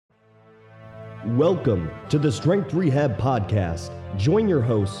Welcome to the Strength Rehab Podcast. Join your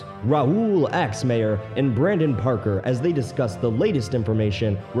hosts, Rahul Axmayer and Brandon Parker, as they discuss the latest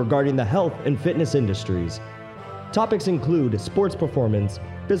information regarding the health and fitness industries. Topics include sports performance,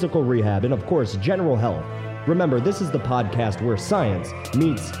 physical rehab, and of course, general health. Remember, this is the podcast where science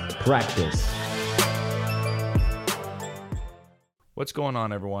meets practice. What's going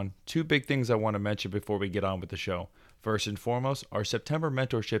on, everyone? Two big things I want to mention before we get on with the show. First and foremost, our September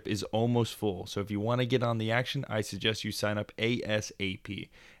mentorship is almost full, so if you want to get on the action, I suggest you sign up ASAP.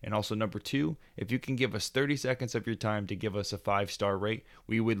 And also number two, if you can give us 30 seconds of your time to give us a 5-star rate,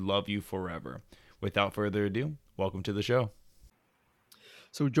 we would love you forever. Without further ado, welcome to the show.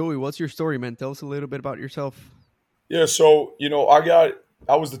 So Joey, what's your story, man? Tell us a little bit about yourself. Yeah, so,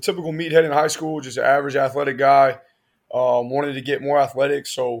 I was the typical meathead in high school, just an average athletic guy. Wanted to get more athletic,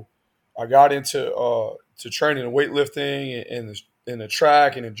 so I got into training and weightlifting and the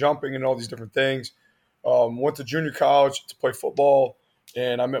track and in jumping and all these different things. Went to junior college to play football,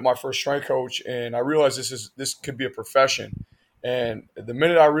 and I met my first strength coach, and I realized this could be a profession. And the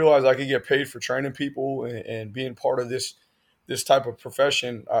minute I realized I could get paid for training people and being part of this type of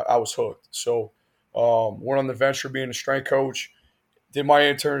profession, I was hooked. So went on the venture being a strength coach. Did my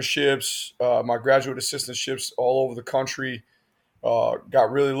internships, my graduate assistantships all over the country.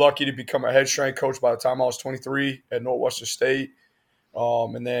 Got really lucky to become a head strength coach by the time I was 23 at Northwestern State.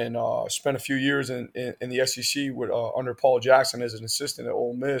 And then spent a few years in the SEC with under Paul Jackson as an assistant at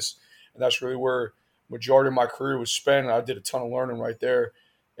Ole Miss. And that's really where majority of my career was spent. And I did a ton of learning right there.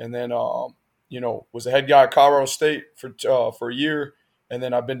 And then, was the head guy at Colorado State for a year. And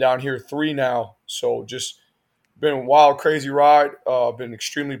then I've been down here 3 now. So just been a wild, crazy ride. Been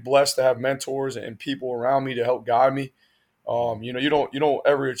extremely blessed to have mentors and people around me to help guide me. You don't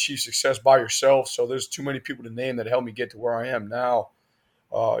ever achieve success by yourself. So there's too many people to name that helped me get to where I am now.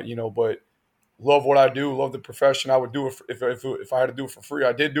 But love what I do, love the profession. I would do it if I had to do it for free.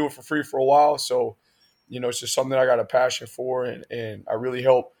 I did do it for free for a while. So, it's just something I got a passion for, and I really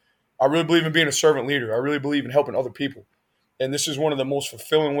believe in being a servant leader. I really believe in helping other people. And this is one of the most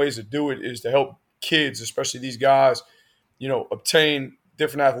fulfilling ways to do it, is to help kids, especially these guys, obtain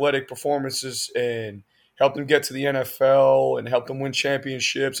different athletic performances and help them get to the NFL and help them win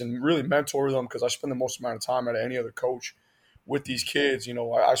championships and really mentor them, because I spend the most amount of time out of any other coach with these kids.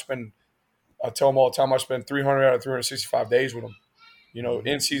 I tell them all the time, I spend 300 out of 365 days with them,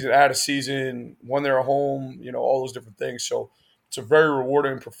 in season, out of season, when they're at home, all those different things. So it's a very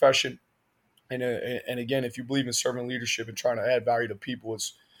rewarding profession. And again, if you believe in servant leadership and trying to add value to people,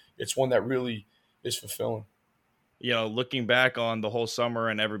 it's one that really is fulfilling. Looking back on the whole summer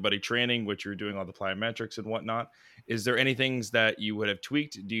and everybody training, which you're doing all the plyometrics and whatnot, is there any things that you would have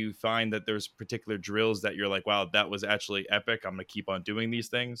tweaked? Do you find that there's particular drills that you're like, wow, that was actually epic, I'm going to keep on doing these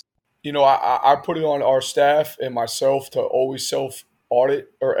things? I put it on our staff and myself to always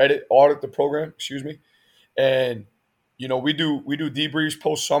self-audit the program, And, we do debriefs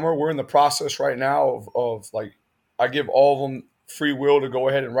post-summer. We're in the process right now of I give all of them free will to go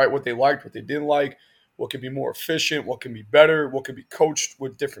ahead and write what they liked, what they didn't like, what can be more efficient, what can be better, what can be coached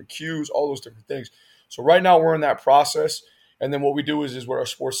with different cues, all those different things. So right now we're in that process. And then what we do is with our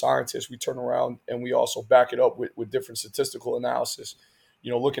sports scientists, we turn around and we also back it up with different statistical analysis,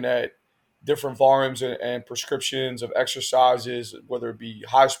 looking at different volumes and prescriptions of exercises, whether it be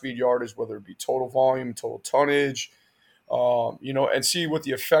high speed yardage, whether it be total volume, total tonnage, and see what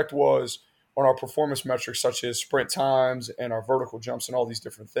the effect was on our performance metrics, such as sprint times and our vertical jumps and all these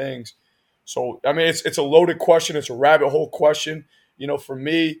different things. So, it's a loaded question. It's a rabbit hole question. For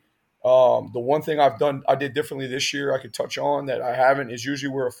me, the one thing I did differently this year I could touch on that I haven't is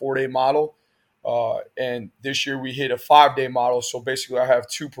usually we're a 4-day model. And this year we hit a 5-day model. So basically I have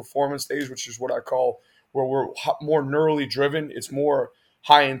 2 performance days, which is what I call where we're more neurally driven. It's more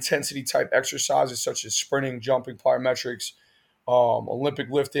high intensity type exercises such as sprinting, jumping, plyometrics, Olympic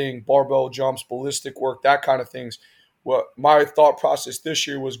lifting, barbell jumps, ballistic work, that kind of things. Well, my thought process this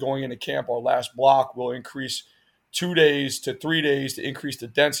year was going into camp, our last block will increase 2 days to 3 days to increase the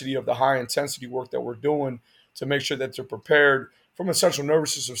density of the high intensity work that we're doing to make sure that they're prepared from a central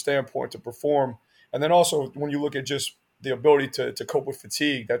nervous system standpoint to perform. And then also when you look at just the ability to cope with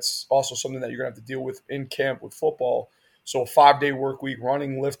fatigue, that's also something that you're going to have to deal with in camp with football. So a 5-day work week,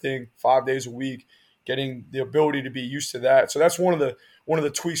 running, lifting, 5 days a week, getting the ability to be used to that. So that's one of the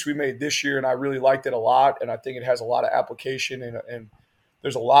tweaks we made this year, and I really liked it a lot, and I think it has a lot of application, and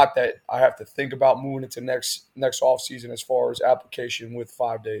there's a lot that I have to think about moving into next off season as far as application with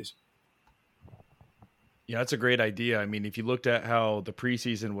 5 days. Yeah, that's a great idea. I mean, if you looked at how the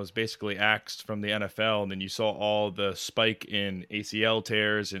preseason was basically axed from the NFL, and then you saw all the spike in ACL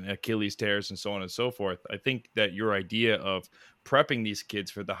tears and Achilles tears and so on and so forth, I think that your idea of prepping these kids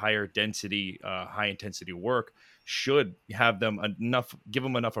for the higher density, high intensity work should have them enough, give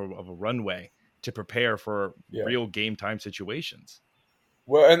them enough of a runway to prepare for Yeah. real game time situations.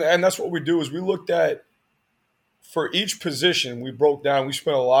 Well, and that's what we do is we looked at for each position. We broke down. We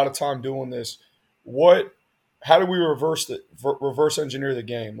spent a lot of time doing this. How do we reverse engineer the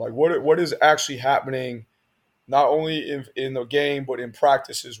game? Like what is actually happening, not only in the game but in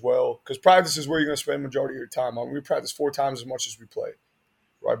practice as well? Because practice is where you're going to spend the majority of your time. I mean, we practice 4 times as much as we play,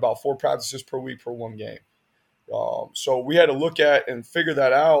 right? About 4 practices per week per one game. So we had to look at and figure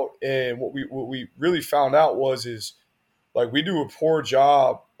that out. And what we really found out is like we do a poor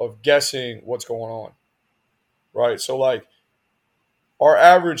job of guessing what's going on, right? So like our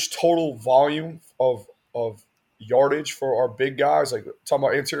average total volume of yardage for our big guys, like talking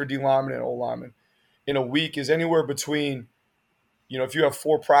about interior D linemen and O linemen, in a week is anywhere between, if you have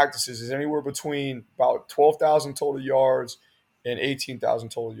 4 practices, is anywhere between about 12,000 total yards and 18,000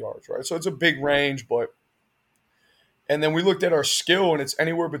 total yards, right? So it's a big range, and then we looked at our skill, and it's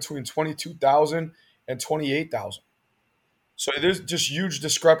anywhere between 22,000 and 28,000. So there's just huge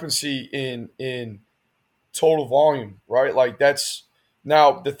discrepancy in total volume, right? Like that's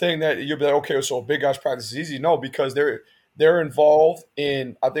now the thing that you'll be like, okay, so a big guy's practice is easy. No, because they're involved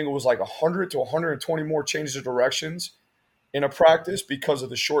in, I think it was like 100 to 120 more changes of directions in a practice because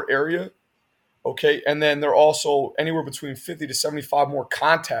of the short area. Okay, and then they're also anywhere between 50 to 75 more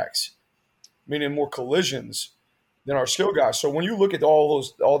contacts, meaning more collisions than our skill guys. So when you look at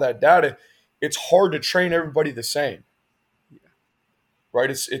all that data, it's hard to train everybody the same. Right?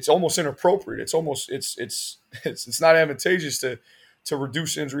 It's almost inappropriate. It's not advantageous to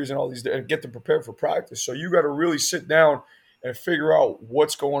reduce injuries and all these and get them prepared for practice. So you got to really sit down and figure out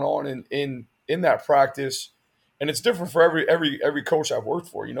what's going on in that practice. And it's different for every coach I've worked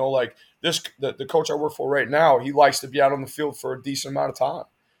for. Like the coach I work for right now, he likes to be out on the field for a decent amount of time.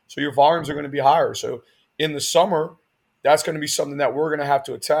 So your volumes are going to be higher. So in the summer, that's going to be something that we're going to have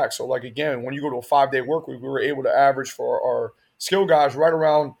to attack. So like again, when you go to a 5-day work week, we were able to average for our skill guys right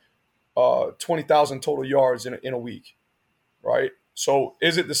around 20,000 total yards in a week, right? So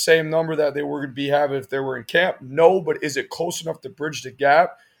is it the same number that they were going to be having if they were in camp? No, but is it close enough to bridge the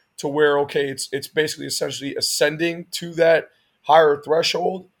gap to where, okay, it's basically essentially ascending to that higher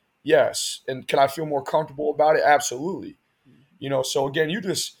threshold? Yes. And can I feel more comfortable about it? Absolutely. So again,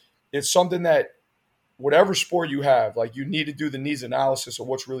 it's something that whatever sport you have, like you need to do the needs analysis of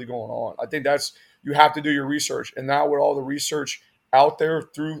what's really going on. I think you have to do your research. And now with all the research out there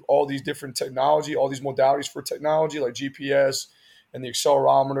through all these different technology, all these modalities for technology like GPS and the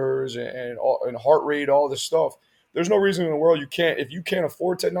accelerometers and heart rate, all this stuff, there's no reason in the world if you can't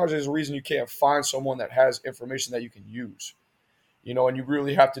afford technology, there's a reason you can't find someone that has information that you can use. And you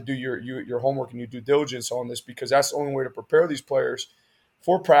really have to do your homework and your due diligence on this, because that's the only way to prepare these players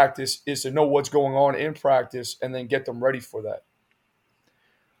for practice is to know what's going on in practice and then get them ready for that.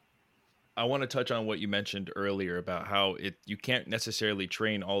 I want to touch on what you mentioned earlier about how you can't necessarily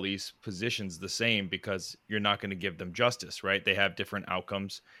train all these positions the same because you're not going to give them justice, right? They have different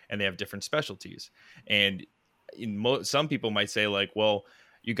outcomes and they have different specialties. And some people might say like, well,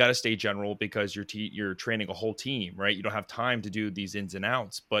 you got to stay general because you're training a whole team, right? You don't have time to do these ins and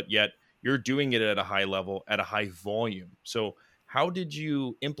outs, but yet you're doing it at a high level, at a high volume. So how did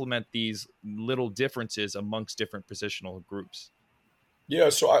you implement these little differences amongst different positional groups? Yeah,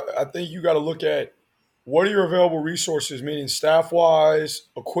 so I think you got to look at what are your available resources, meaning staff-wise,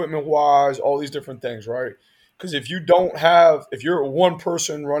 equipment-wise, all these different things, right? Because if you're one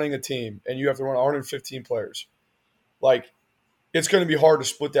person running a team and you have to run 115 players, like it's going to be hard to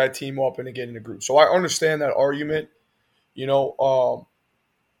split that team up and get in a group. So I understand that argument.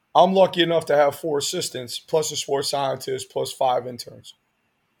 I'm lucky enough to have 4 assistants plus a sports scientist plus 5 interns.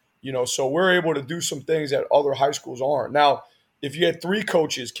 So we're able to do some things that other high schools aren't. Now, if you had 3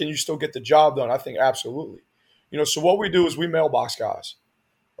 coaches, can you still get the job done? I think absolutely. So what we do is we mailbox guys.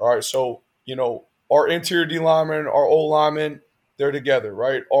 All right. So, our interior D linemen, our O linemen, they're together,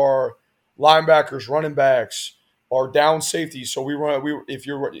 right? Our linebackers, running backs, our down safeties. So if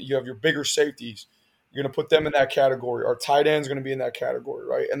you have your bigger safeties, you're going to put them in that category. Our tight end's going to be in that category,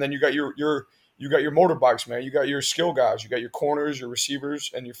 right? And then you got your motorbikes, man. You got your skill guys. You got your corners, your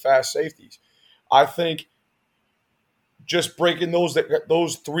receivers, and your fast safeties. I think just breaking those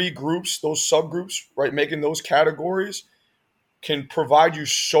 3 groups, those subgroups, right, making those categories can provide you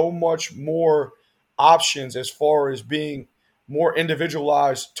so much more options as far as being more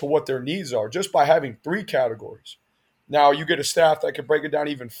individualized to what their needs are just by having 3 categories. Now you get a staff that can break it down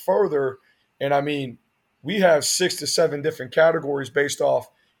even further. And I mean, we have 6 to 7 different categories based off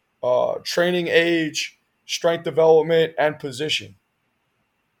training age, strength development, and position.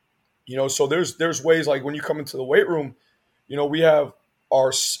 So there's ways like when you come into the weight room, we have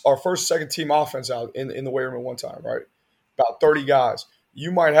our first, second team offense out in the weight room at one time, right? About 30 guys.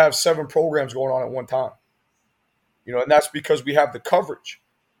 You might have 7 programs going on at one time. And that's because we have the coverage.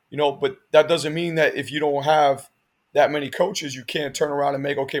 But that doesn't mean that if you don't have that many coaches, you can't turn around and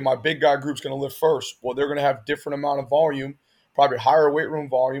make, okay, my big guy group's going to lift first. Well, they're going to have different amount of volume, probably higher weight room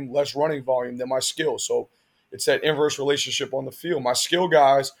volume, less running volume than my skill. So it's that inverse relationship on the field. My skill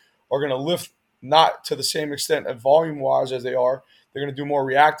guys are going to lift not to the same extent of volume-wise as they are. They're going to do more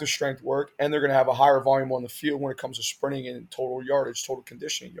reactive strength work, and they're going to have a higher volume on the field when it comes to sprinting and total yardage, total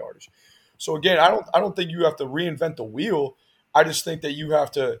conditioning yardage. So again, I don't think you have to reinvent the wheel. I just think that you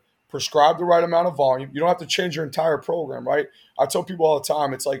have to prescribe the right amount of volume. You don't have to change your entire program, right? I tell people all the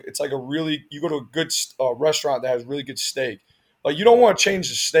time, it's like you go to a good restaurant that has really good steak. Like you don't want to change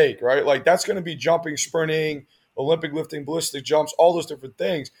the steak, right? Like that's going to be jumping, sprinting, Olympic lifting, ballistic jumps, all those different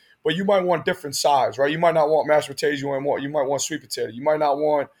things. But you might want different size, right? You might not want mashed potatoes. You might want sweet potato. You might not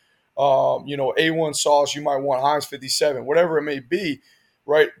want, A1 sauce. You might want Heinz 57, whatever it may be,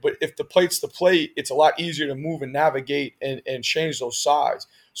 right? But if the plate's the plate, it's a lot easier to move and navigate and change those sides.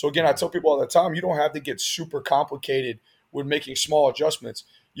 So again, I tell people all the time, you don't have to get super complicated with making small adjustments.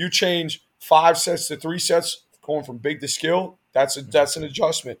 You change 5 sets to 3 sets, going from big to skill. That's an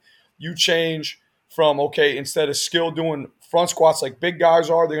adjustment. You change from, okay, instead of skill doing front squats like big guys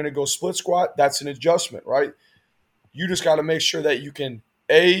are, they're going to go split squat. That's an adjustment, right? You just got to make sure that you can,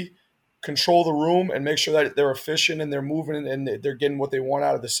 A, control the room and make sure that they're efficient and they're moving and they're getting what they want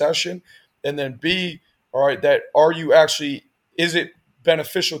out of the session. And then B, all right, is it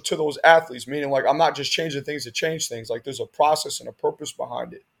beneficial to those athletes? Meaning like, I'm not just changing things to change things. Like there's a process and a purpose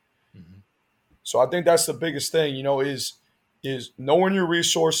behind it. Mm-hmm. So I think that's the biggest thing, is knowing your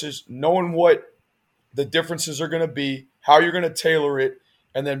resources, knowing what the differences are going to be, how you're going to tailor it,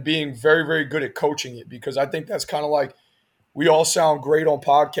 and then being very, very good at coaching it. Because I think that's kind of like, we all sound great on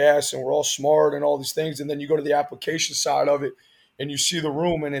podcasts and we're all smart and all these things. And then you go to the application side of it and you see the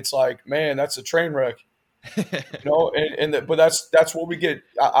room and it's like, man, that's a train wreck. But that's what we get.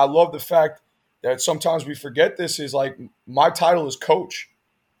 I love the fact that sometimes we forget this is like, my title is coach.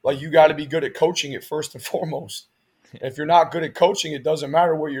 Like you got to be good at coaching it first and foremost. If you're not good at coaching, it doesn't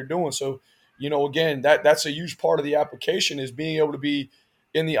matter what you're doing. So, again, that's a huge part of the application is being able to be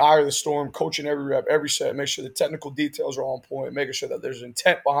in the eye of the storm, coaching every rep, every set, make sure the technical details are on point, making sure that there's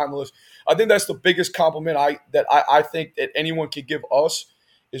intent behind the list. I think that's the biggest compliment I think that anyone can give us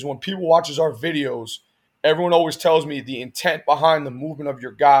is when people watches our videos, everyone always tells me the intent behind the movement of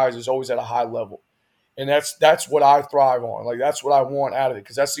your guys is always at a high level. And that's what I thrive on. Like that's what I want out of it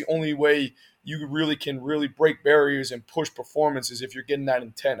because that's the only way you really can break barriers and push performances if you're getting that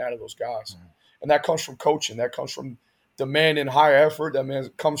intent out of those guys. Mm-hmm. And that comes from coaching. That comes from demanding high effort.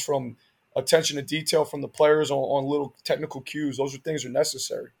 That comes from attention to detail from the players on little technical cues. Those things are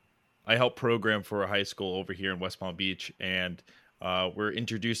necessary. I help program for a high school over here in West Palm Beach, and we're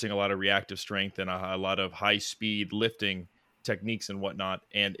introducing a lot of reactive strength and a lot of high-speed lifting techniques and whatnot.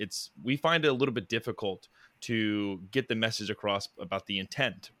 And we find it a little bit difficult to get the message across about the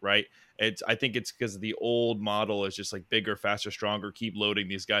intent, right? I think it's because the old model is just like bigger, faster, stronger, keep loading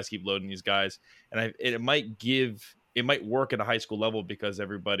these guys. And it might work at a high school level because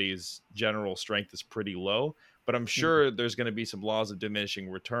everybody's general strength is pretty low, but I'm sure there's going to be some laws of diminishing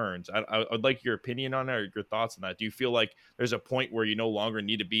returns. I'd like your opinion on that or your thoughts on that. Do you feel like there's a point where you no longer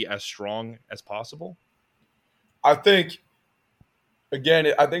need to be as strong as possible? I think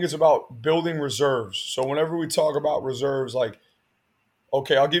it's about building reserves. So whenever we talk about reserves, like,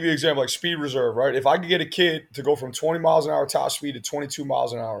 okay, I'll give you an example, like speed reserve, right? If I could get a kid to go from 20 miles an hour top speed to 22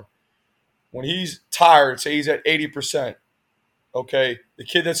 miles an hour, when he's tired, say he's at 80%, okay, the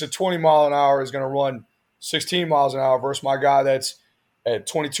kid that's at 20 mile an hour is going to run 16 miles an hour versus my guy that's at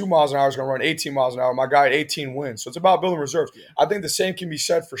 22 miles an hour is going to run 18 miles an hour. My guy at 18 wins. So it's about building reserves. Yeah. I think the same can be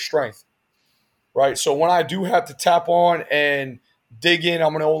said for strength, right? So when I do have to tap on and dig in,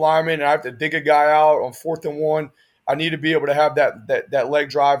 I'm an old lineman, and I have to dig a guy out on 4th and 1, I need to be able to have that leg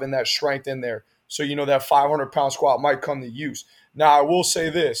drive and that strength in there. So, that 500-pound squat might come to use. Now, I will say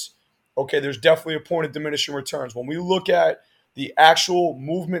this. Okay, there's definitely a point of diminishing returns. When we look at the actual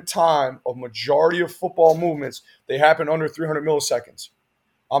movement time of majority of football movements, they happen under 300 milliseconds.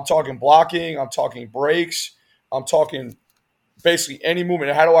 I'm talking blocking. I'm talking breaks. I'm talking basically any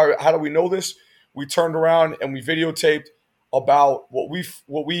movement. How do we know this? We turned around and we videotaped about what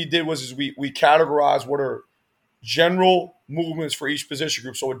we did was we categorized what are general movements for each position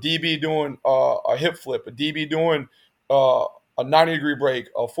group. So a DB doing a hip flip, a DB doing a 90-degree break,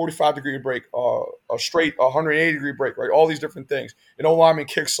 a 45-degree break, a straight 180-degree break, right? All these different things. An O-lineman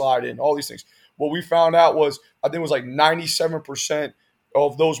kick slide in, all these things. What we found out was, I think it was like 97%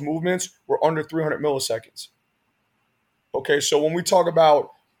 of those movements were under 300 milliseconds. Okay, so when we talk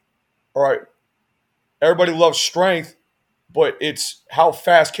about, all right, everybody loves strength, but it's how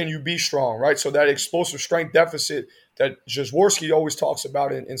fast can you be strong, right? So that explosive strength deficit that Jaworski always talks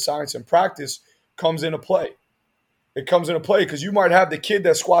about in science and practice comes into play. It comes into play because you might have the kid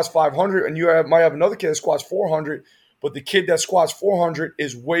that squats 500 and might have another kid that squats 400, but the kid that squats 400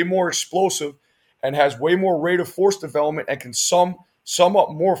 is way more explosive and has way more rate of force development and can sum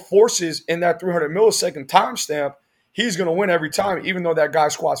up more forces in that 300 millisecond timestamp. He's going to win every time, even though that guy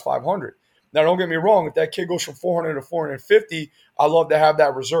squats 500. Now, don't get me wrong. If that kid goes from 400 to 450, I love to have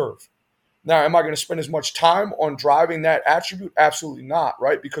that reserve. Now, am I going to spend as much time on driving that attribute? Absolutely not,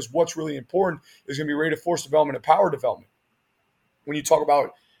 right? Because what's really important is going to be rate of force development and power development. When you talk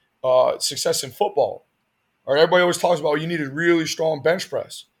about success in football, or everybody always talks about you need a really strong bench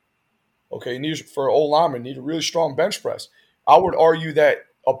press. Okay, for O-lineman, need a really strong bench press. I would argue that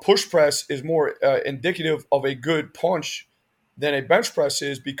a push press is more indicative of a good punch than a bench press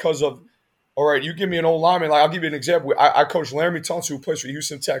is because of, all right, you give me an O-lineman. Like, I'll give you an example. I coached Laramie Tunsil, who plays for the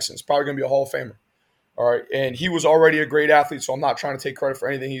Houston Texans, probably going to be a Hall of Famer. All right, and he was already a great athlete, so I'm not trying to take credit for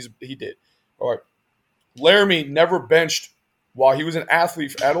anything he did. All right, Laramie never benched while he was an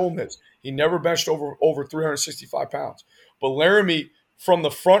athlete at Ole Miss. He never benched over 365 pounds. But Laramie, from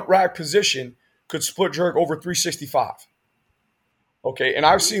the front rack position, could split jerk over 365. Okay, and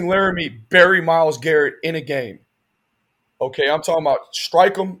I've seen Laramie bury Myles Garrett in a game. Okay, I'm talking about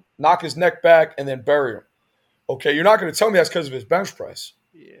strike him, knock his neck back, and then bury him. Okay, you're not going to tell me that's because of his bench press.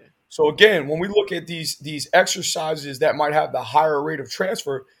 Yeah. So again, when we look at these exercises that might have the higher rate of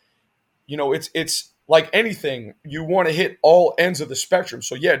transfer, it's like anything. You want to hit all ends of the spectrum.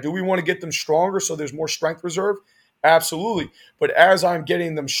 So yeah, do we want to get them stronger so there's more strength reserve? Absolutely. But as I'm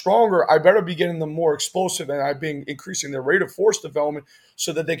getting them stronger, I better be getting them more explosive, and I've been increasing their rate of force development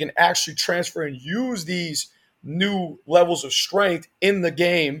so that they can actually transfer and use these new levels of strength in the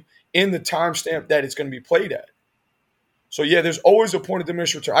game in the timestamp that it's going to be played at. So yeah, there's always a point of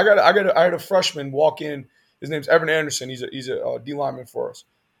diminished return. I had a freshman walk in. His name's Evan Anderson. He's a D lineman for us.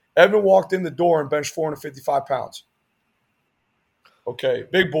 Evan walked in the door and benched 455 pounds. Okay,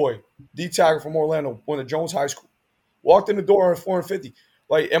 big boy, D tackle from Orlando, went to Jones High School. Walked in the door at 450.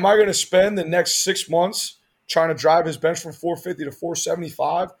 Like, am I going to spend the next 6 months trying to drive his bench from 450 to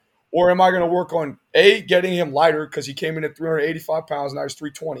 475? Or am I going to work on, A, getting him lighter because he came in at 385 pounds, now he's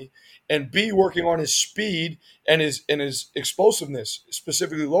 320, and B, working on his speed and his explosiveness,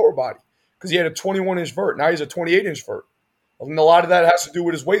 specifically lower body, because he had a 21-inch vert. Now he's a 28-inch vert. And a lot of that has to do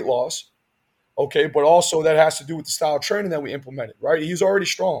with his weight loss, okay, but also that has to do with the style of training that we implemented, right? He's already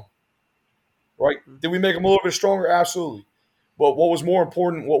strong. Right? Did we make him a little bit stronger? Absolutely. But what was more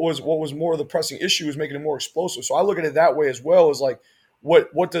important, what was more of the pressing issue is making him more explosive. So I look at it that way as well, as like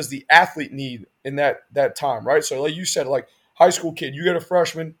what does the athlete need in that time, right? So like you said, like high school kid, you get a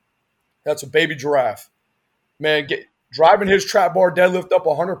freshman, that's a baby giraffe. Man, driving his trap bar deadlift up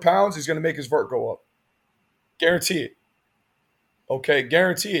 100 pounds, he's going to make his vert go up. Guarantee it. Okay,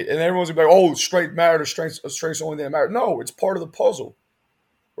 guarantee it. And everyone's going to be like, oh, strength matters, strength's only that matter. No, it's part of the puzzle.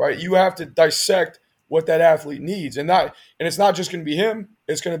 Right, you have to dissect what that athlete needs, and it's not just going to be him.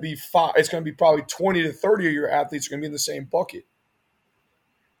 It's going to be It's going to be probably 20 to 30 of your athletes are going to be in the same bucket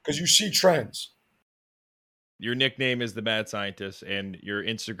because you see trends. Your nickname is the Mad Scientist, and your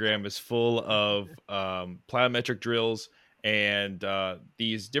Instagram is full of plyometric drills and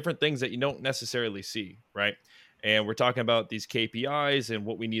these different things that you don't necessarily see, right? And we're talking about these KPIs and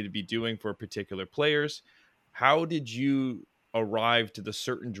what we need to be doing for particular players. How did you arrive to the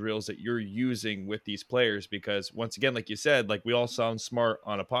certain drills that you're using with these players? Because once again, like you said, like we all sound smart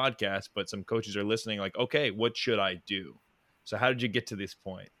on a podcast, but some coaches are listening like, okay, what should I do? So how did you get to this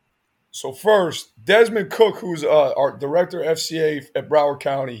point? So first, Desmond Cook, who's our director of FCA at Broward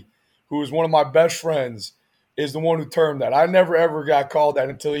County, who is one of my best friends, is the one who termed that. I never ever got called that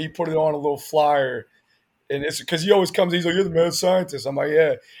until he put it on a little flyer. And it's because he always comes, he's like, you're the mad scientist. I'm like,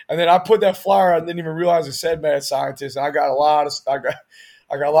 yeah. And then I put that flyer, I didn't even realize it said mad scientist. And I got a lot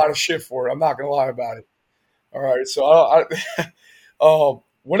of shit for it. I'm not gonna lie about it. All right. So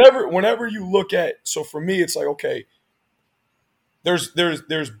whenever you look at, so for me, it's like, okay,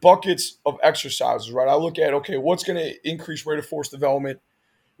 there's buckets of exercises, right? I look at, okay, what's gonna increase rate of force development?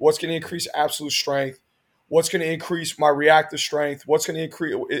 What's gonna increase absolute strength? what's going to increase my reactive strength, what's going to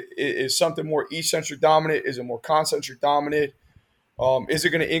increase, is something more eccentric dominant, is it more concentric dominant, is it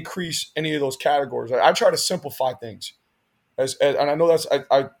going to increase any of those categories? I try to simplify things. And I know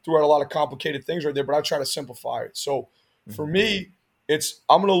I threw out a lot of complicated things right there, but I try to simplify it. So for me, I'm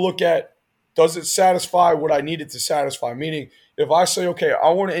going to look at, does it satisfy what I need it to satisfy? Meaning, if I say, okay,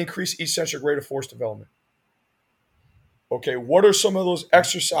 I want to increase eccentric rate of force development. Okay, what are some of those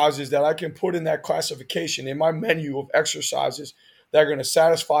exercises that I can put in that classification in my menu of exercises that are going to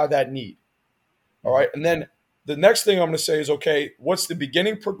satisfy that need? All right, and then the next thing I'm going to say is, okay, what's the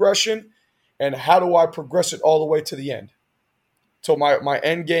beginning progression, and how do I progress it all the way to the end? So my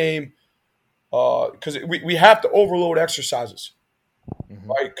end game, because we have to overload exercises,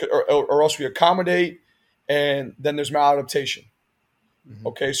 right? Or else we accommodate, and then there's maladaptation.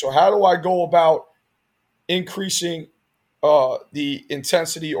 Okay, so how do I go about increasing the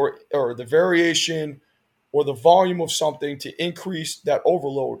intensity or the variation or the volume of something to increase that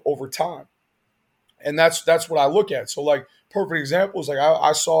overload over time? And that's what I look at. So like perfect example is like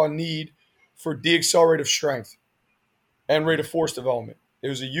I saw a need for deaccelerative strength and rate of force development.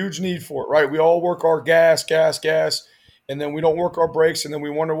 There was a huge need for it, right? We all work our gas, and then we don't work our brakes, and then we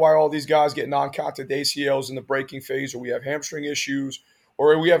wonder why all these guys get non-contact ACLs in the braking phase, or we have hamstring issues,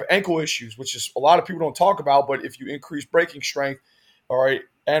 or we have ankle issues, which is a lot of people don't talk about. But if you increase braking strength, all right,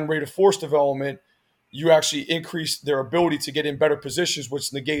 and rate of force development, you actually increase their ability to get in better positions,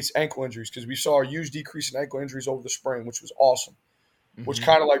 which negates ankle injuries, because we saw a huge decrease in ankle injuries over the spring, which was awesome. Which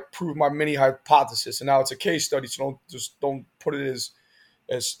kind of like proved my mini hypothesis. And now it's a case study, so don't put it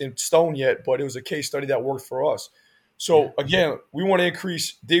as in stone yet, but it was a case study that worked for us. So again, we want to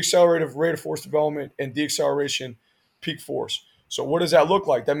increase deaccelerative rate of force development and deacceleration peak force. So what does that look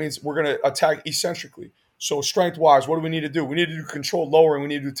like? That means we're going to attack eccentrically. So strength-wise, what do we need to do? We need to do controlled lowering. We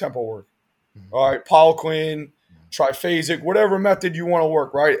need to do tempo work. All right, Poliquin, triphasic, whatever method you want to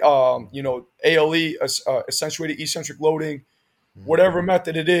work, right? ALE, accentuated eccentric loading, whatever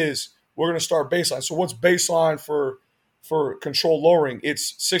method it is, we're going to start baseline. So what's baseline for controlled lowering?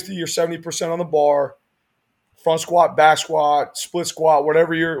 It's 60 or 70% on the bar, front squat, back squat, split squat,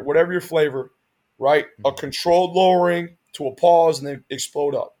 whatever your flavor, right? A controlled lowering to a pause and then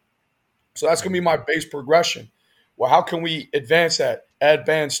explode up. So that's going to be my base progression. Well, how can we advance that? Add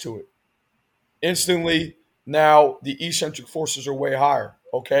bands to it. Instantly, now the eccentric forces are way higher,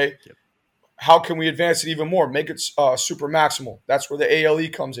 okay? Yep. How can we advance it even more? Make it super maximal. That's where the ALE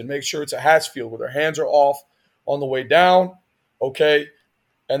comes in. Make sure it's a Hatfield where their hands are off on the way down, okay?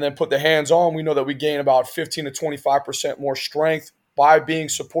 And then put the hands on. We know that we gain about 15 to 25% more strength by being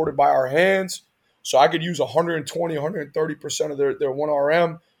supported by our hands. So I could use 120, 130% of their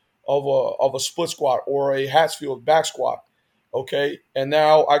 1RM of a split squat or a Hatfield back squat, okay? And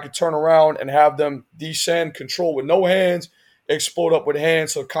now I could turn around and have them descend, control with no hands, explode up with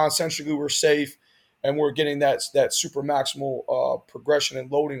hands, so concentrically we're safe and we're getting that super maximal progression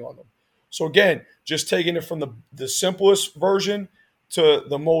and loading on them. So again, just taking it from the simplest version to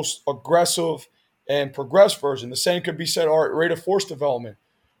the most aggressive and progressed version. The same could be said, all right, rate of force development.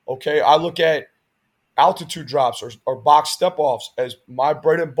 Okay, I look at altitude drops or box step-offs as my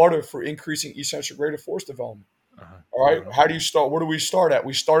bread and butter for increasing eccentric rate of force development. All right, how do you start? Where do we start at?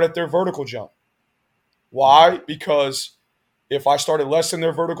 We start at their vertical jump. Why? Because if I started less than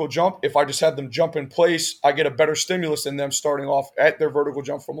their vertical jump, if I just had them jump in place, I get a better stimulus than them starting off at their vertical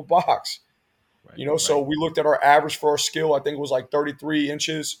jump from a box. Right, so we looked at our average for our skill. I think it was like 33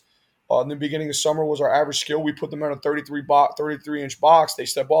 inches. In the beginning of summer was our average skill. We put them in a 33-inch box. They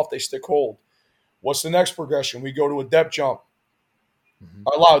step off, they stick hold. What's the next progression? We go to a depth jump.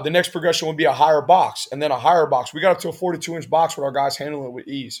 The next progression would be a higher box and then a higher box. We got up to a 42-inch box with our guys handling it with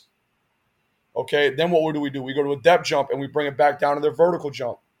ease. Okay, then what do? We go to a depth jump and we bring it back down to their vertical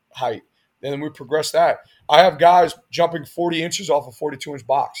jump height. And then we progress that. I have guys jumping 40 inches off a 42-inch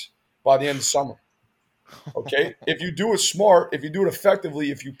box by the end of summer. Okay, if you do it smart, if you do it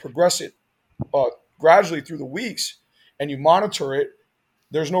effectively, if you progress it gradually through the weeks and you monitor it,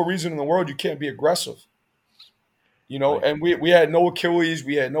 there's no reason in the world you can't be aggressive. Right. And we had no Achilles,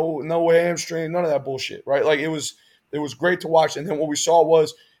 we had no hamstring, none of that bullshit, right? Like it was great to watch. And then what we saw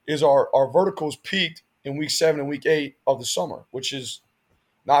is our verticals peaked in week 7 and week 8 of the summer, which is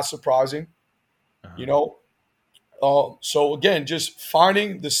not surprising, So again, just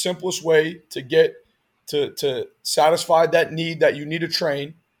finding the simplest way to get to satisfy that need that you need to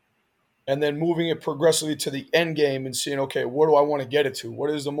train, and then moving it progressively to the end game and seeing, okay, where do I want to get it to? What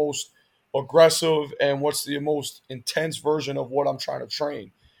is the most aggressive and what's the most intense version of what I'm trying to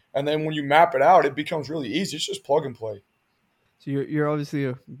train? And then when you map it out, it becomes really easy. It's just plug and play. So you're obviously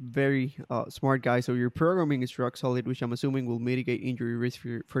a very smart guy. So your programming is rock solid, which I'm assuming will mitigate injury risk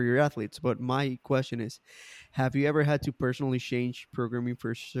for your athletes. But my question is, have you ever had to personally change programming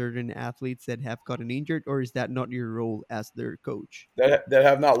for certain athletes that have gotten injured, or is that not your role as their coach? That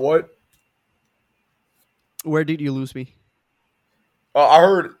have not what? Where did you lose me? I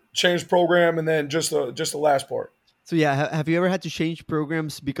heard change program and then just the last part. So yeah, have you ever had to change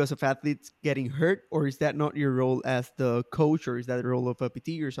programs because of athletes getting hurt, or is that not your role as the coach, or is that the role of a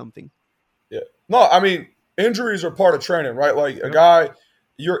PT or something? Yeah. No, I mean injuries are part of training, right? Like a Yep. guy,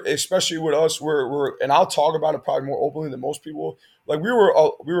 you're especially with us, we're and I'll talk about it probably more openly than most people. Like we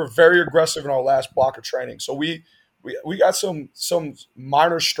were very aggressive in our last block of training, so we got some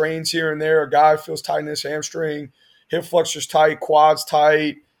minor strains here and there. A guy feels tight in his hamstring, hip flexors tight, quads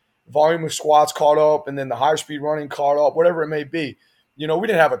tight, volume of squats caught up, and then the high speed running caught up, whatever it may be. We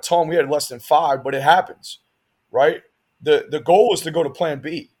didn't have a ton, we had less than five, but it happens, right? The goal is to go to plan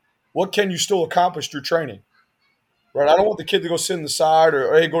B. What can you still accomplish through training? Right? I don't want the kid to go sit in the side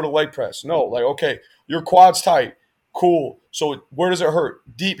or hey, go to leg press. No, like, okay, your quad's tight. Cool. So where does it hurt?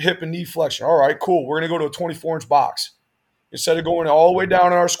 Deep hip and knee flexion. All right, cool. We're gonna go to a 24-inch box. Instead of going all the way down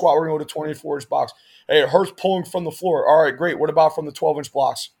in our squat, we're gonna go to 24-inch box. Hey, it hurts pulling from the floor. All right, great. What about from the 12-inch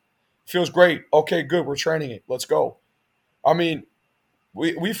blocks? Feels great. Okay, good. We're training it. Let's go. I mean,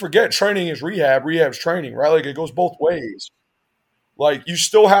 we forget training is rehab. Rehab's training, right? Like it goes both ways. Like you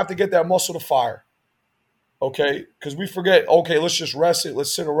still have to get that muscle to fire. Okay, because we forget, okay, let's just rest it,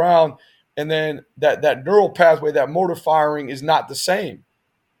 let's sit around, and then that neural pathway, that motor firing is not the same.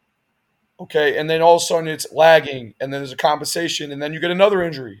 Okay, and then all of a sudden it's lagging, and then there's a compensation, and then you get another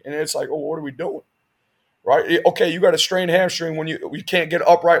injury, and it's like, oh, what are we doing? Right? Okay, you got a strained hamstring when you can't get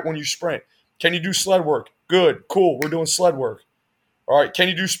upright when you sprint. Can you do sled work? Good, cool, we're doing sled work. All right, can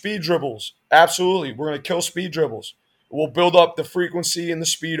you do speed dribbles? Absolutely, we're going to kill speed dribbles. We'll build up the frequency and the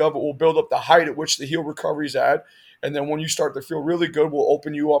speed of it. We'll build up the height at which the heel recovery is at. And then when you start to feel really good, we'll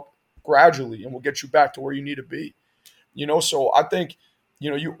open you up gradually and we'll get you back to where you need to be. So I think,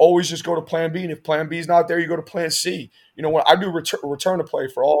 you always just go to plan B. And if plan B is not there, you go to plan C. When I do return to play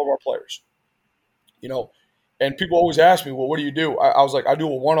for all of our players, and people always ask me, well, what do you do? I was like, I do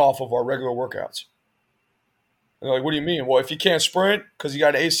a one-off of our regular workouts. And they're like, what do you mean? Well, if he can't sprint because he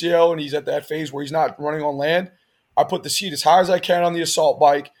got an ACL and he's at that phase where he's not running on land, I put the seat as high as I can on the assault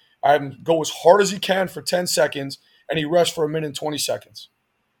bike. I have him go as hard as he can for 10 seconds, and he rests for a minute and 20 seconds.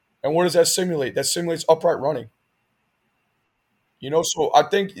 And what does that simulate? That simulates upright running. So I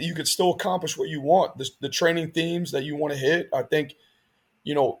think you could still accomplish what you want. The training themes that you want to hit, I think,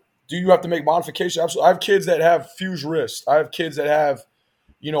 do you have to make modifications? Absolutely. I have kids that have fused wrists. I have kids that have,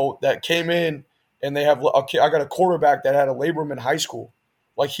 that came in and they have I got a quarterback that had a labrum in high school.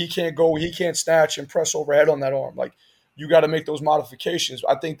 Like he can't snatch and press overhead on that arm. Like you got to make those modifications.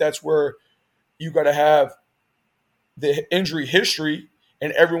 I think that's where you got to have the injury history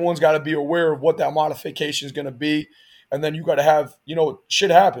and everyone's got to be aware of what that modification is going to be. And then you got to have,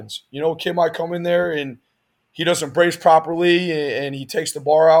 shit happens. A kid might come in there and he doesn't brace properly and he takes the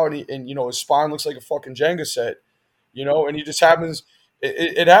bar out and his spine looks like a fucking Jenga set, and he just happens.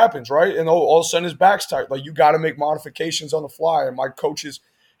 It happens, right? And all of a sudden his back's tight. Like you got to make modifications on the fly. And my coaches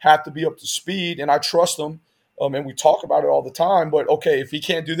have to be up to speed, and I trust them. And we talk about it all the time. But okay, if he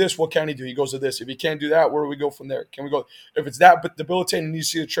can't do this, what can he do? He goes to this. If he can't do that, where do we go from there? Can we go? If it's that debilitating, you need to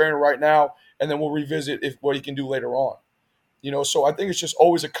see the trainer right now, and then we'll revisit what he can do later on. So I think it's just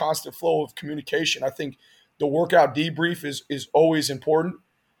always a constant flow of communication. I think the workout debrief is always important.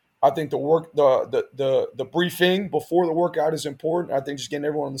 I think the briefing before the workout is important. I think just getting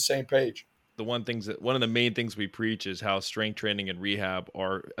everyone on the same page. One of the main things we preach is how strength training and rehab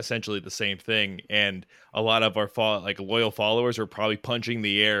are essentially the same thing. And a lot of our loyal followers are probably punching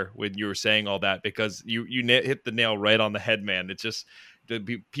the air when you were saying all that, because you hit the nail right on the head, man. It's just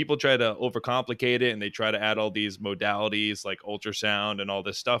people try to overcomplicate it and they try to add all these modalities like ultrasound and all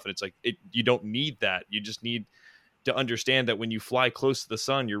this stuff. And it's like, you don't need that. You just need to understand that when you fly close to the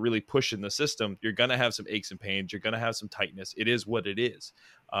sun, you're really pushing the system. You're going to have some aches and pains. You're going to have some tightness. It is what it is.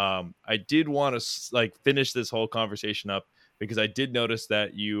 I did want to finish this whole conversation up because I did notice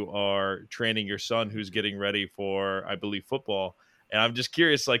that you are training your son who's getting ready for, I believe, football. And I'm just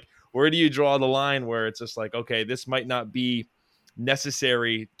curious, where do you draw the line where it's just like, okay, this might not be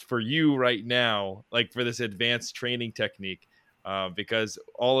necessary for you right now, for this advanced training technique? Because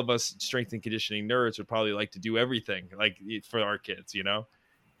all of us strength and conditioning nerds would probably like to do everything for our kids,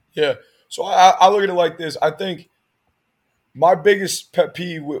 Yeah. So I look at it like this. I think my biggest pet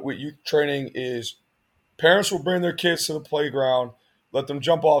peeve with youth training is parents will bring their kids to the playground, let them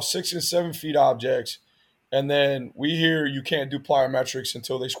jump off 6 and 7 feet objects, And then we hear you can't do plyometrics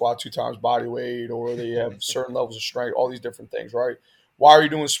until they squat 2 times body weight or they have certain levels of strength, all these different things, right? Why are you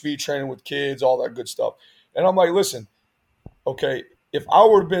doing speed training with kids, all that good stuff? And I'm like, listen, okay, if I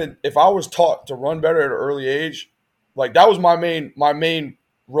was taught to run better at an early age, like that was my main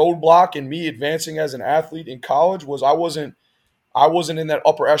roadblock in me advancing as an athlete in college was I wasn't in that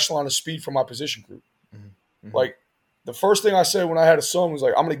upper echelon of speed for my position group. Mm-hmm. Like the first thing I said when I had a son was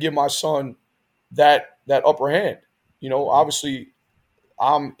like, I'm going to give my son that upper hand. Obviously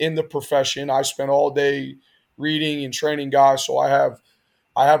I'm in the profession. I spend all day reading and training guys, so I have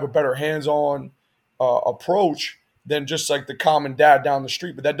a better hands-on approach than just like the common dad down the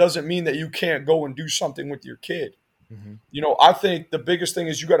street. But that doesn't mean that you can't go and do something with your kid. Mm-hmm. I think the biggest thing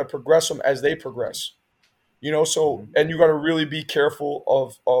is you got to progress them as they progress. So and you got to really be careful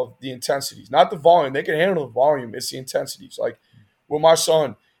of the intensities, not the volume. They can handle the volume. It's the intensities. Like with my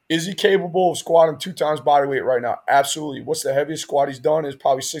son, is he capable of squatting 2 times body weight right now? Absolutely. What's the heaviest squat he's done is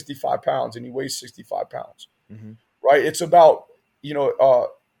probably 65 pounds, and he weighs 65 pounds. Mm-hmm. Right? It's about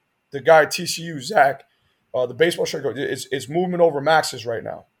the guy at TCU, Zach, the baseball strike coach. It's movement over maxes right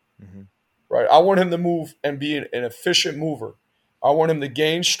now. Mm-hmm. Right? I want him to move and be an efficient mover. I want him to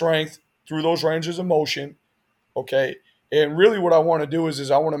gain strength through those ranges of motion. Okay. And really what I want to do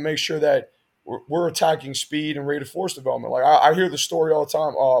is I want to make sure that we're attacking speed and rate of force development. Like I hear the story all the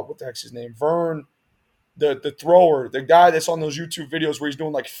time. What the heck's his name? Vern, the thrower, the guy that's on those YouTube videos where he's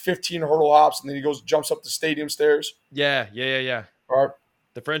doing like 15 hurdle hops and then he jumps up the stadium stairs. Yeah. All right.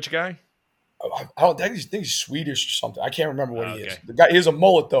 The French guy? I don't think he's Swedish or something. I can't remember what he is. Okay. The guy, he has a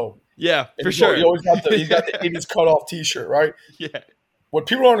mullet though. Yeah, And for sure. He always he's got the 80s cut off t-shirt, right? Yeah. What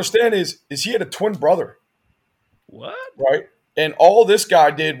people don't understand is he had a twin brother. What? Right? And all this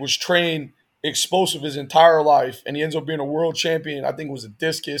guy did was train explosive his entire life, and he ends up being a world champion. I think it was a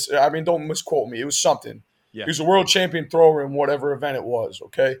discus. I mean, don't misquote me. It was something. Yeah. He was a world champion thrower in whatever event it was,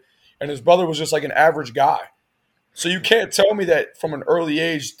 okay? And his brother was just like an average guy. So you can't tell me that from an early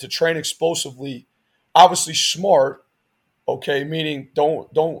age to train explosively, obviously smart, okay, meaning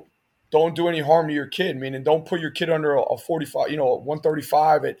don't do any harm to your kid, meaning don't put your kid under a 45,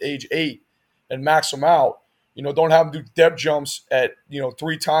 135 at age 8 and max them out. Don't have them do depth jumps at,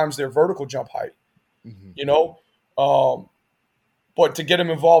 3 times their vertical jump height, but to get them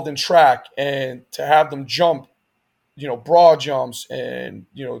involved in track and to have them jump, broad jumps and,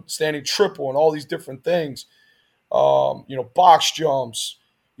 standing triple and all these different things, box jumps,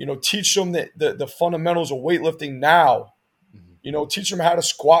 teach them the fundamentals of weightlifting now, teach them how to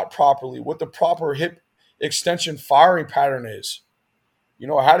squat properly, what the proper hip extension firing pattern is,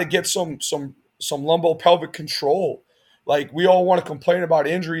 how to get some lumbo-pelvic control. Like we all want to complain about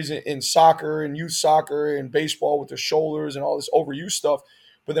injuries in soccer and youth soccer and baseball with their shoulders and all this overuse stuff,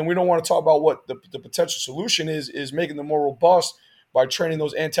 but then we don't want to talk about what the potential solution is making them more robust by training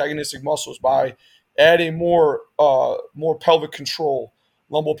those antagonistic muscles, by adding more pelvic control,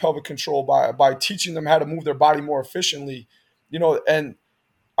 lumbo-pelvic control, by teaching them how to move their body more efficiently, and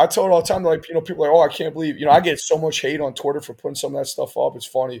I tell it all the time, like, people are like, oh, I can't believe, I get so much hate on Twitter for putting some of that stuff up. It's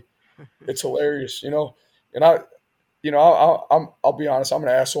funny. It's hilarious, and I'll be honest, I'm an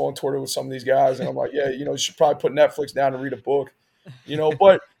asshole on Twitter with some of these guys, and I'm like, yeah, you should probably put Netflix down and read a book,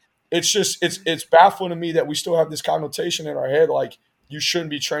 but it's just, it's baffling to me that we still have this connotation in our head, like you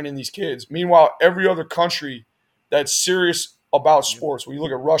shouldn't be training these kids. Meanwhile, every other country that's serious about sports, when you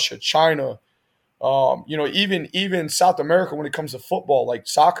look at Russia, China, even South America, when it comes to football, like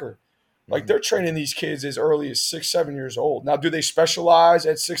soccer, like they're training these kids as early as 6, 7 years old. Now, do they specialize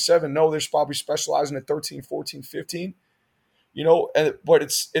at 6, 7? No, they're probably specializing at 13, 14, 15, but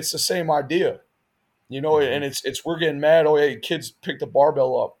it's the same idea, and it's we're getting mad. Oh, hey, kids pick the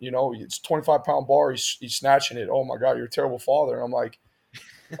barbell up, it's 25-pound bar. He's snatching it. Oh my God, you're a terrible father. And I'm like,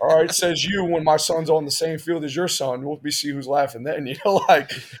 all right, says you when my son's on the same field as your son. We'll see who's laughing then,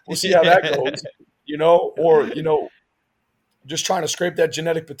 like we'll see how that goes, or, just trying to scrape that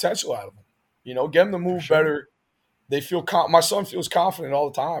genetic potential out of them, get them to move better. They feel, my son feels confident all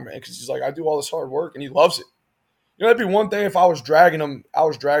the time, man, because he's like, I do all this hard work and he loves it. That'd be one thing if I was dragging him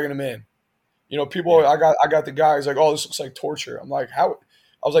in, people, I got the guy, he's like, oh, this looks like torture. I'm like, how?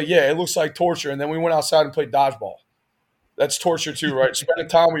 I was like, yeah, it looks like torture. And then we went outside and played dodgeball. That's torture too, right? Spending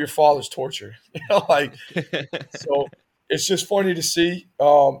time with your father's torture, so it's just funny to see,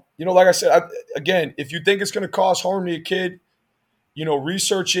 like I said, again, if you think it's going to cause harm to your kid,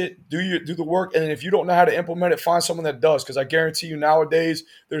 research it, do the work. And if you don't know how to implement it, find someone that does. Cause I guarantee you nowadays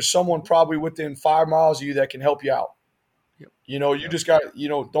there's someone probably within 5 miles of you that can help you out. Yep. You just got,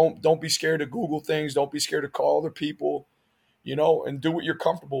 don't be scared to Google things. Don't be scared to call other people, and do what you're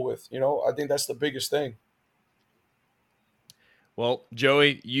comfortable with. I think that's the biggest thing. Well,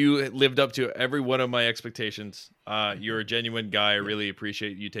 Joey, you lived up to every one of my expectations. You're a genuine guy. I really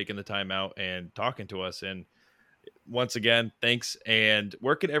appreciate you taking the time out and talking to us. And once again, thanks. And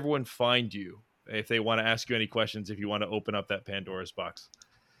where can everyone find you if they want to ask you any questions, if you want to open up that Pandora's box?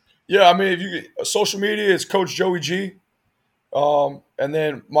 Yeah, I mean, if you social media is Coach Joey G. And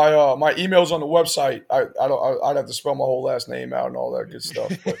then my email's on the website. I'd have to spell my whole last name out and all that good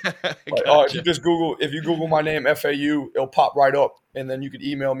stuff. But Gotcha. if you Google my name FAU, it'll pop right up, and then you can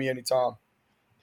email me anytime.